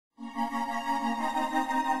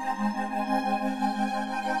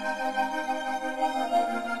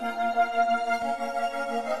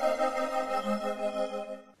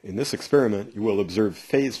this experiment, you will observe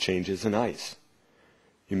phase changes in ice.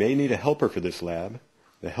 You may need a helper for this lab.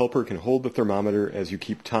 The helper can hold the thermometer as you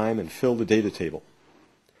keep time and fill the data table.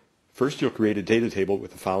 First, you'll create a data table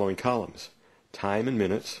with the following columns: time in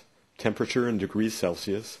minutes, temperature in degrees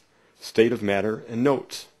Celsius, state of matter, and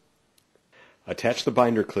notes. Attach the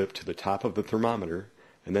binder clip to the top of the thermometer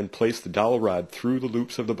and then place the dowel rod through the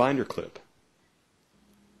loops of the binder clip.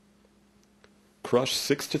 Crush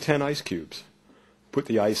 6 to 10 ice cubes. Put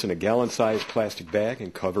the ice in a gallon-sized plastic bag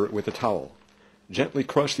and cover it with a towel. Gently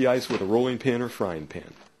crush the ice with a rolling pin or frying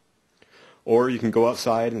pan. Or you can go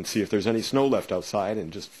outside and see if there's any snow left outside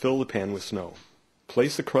and just fill the pan with snow.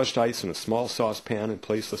 Place the crushed ice in a small saucepan and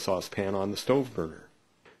place the saucepan on the stove burner.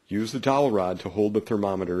 Use the dowel rod to hold the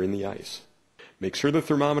thermometer in the ice. Make sure the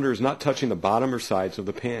thermometer is not touching the bottom or sides of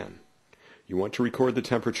the pan. You want to record the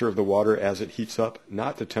temperature of the water as it heats up,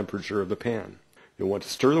 not the temperature of the pan. You'll want to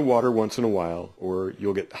stir the water once in a while, or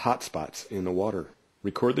you'll get hot spots in the water.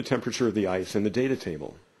 Record the temperature of the ice in the data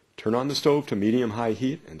table. Turn on the stove to medium-high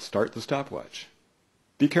heat and start the stopwatch.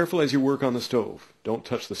 Be careful as you work on the stove. Don't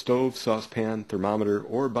touch the stove, saucepan, thermometer,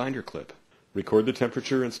 or binder clip. Record the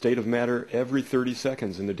temperature and state of matter every 30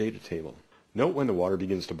 seconds in the data table. Note when the water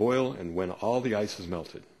begins to boil and when all the ice is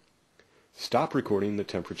melted. Stop recording the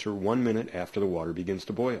temperature 1 minute after the water begins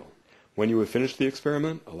to boil. When you have finished the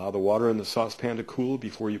experiment, allow the water in the saucepan to cool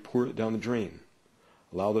before you pour it down the drain.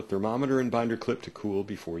 Allow the thermometer and binder clip to cool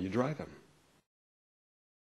before you dry them.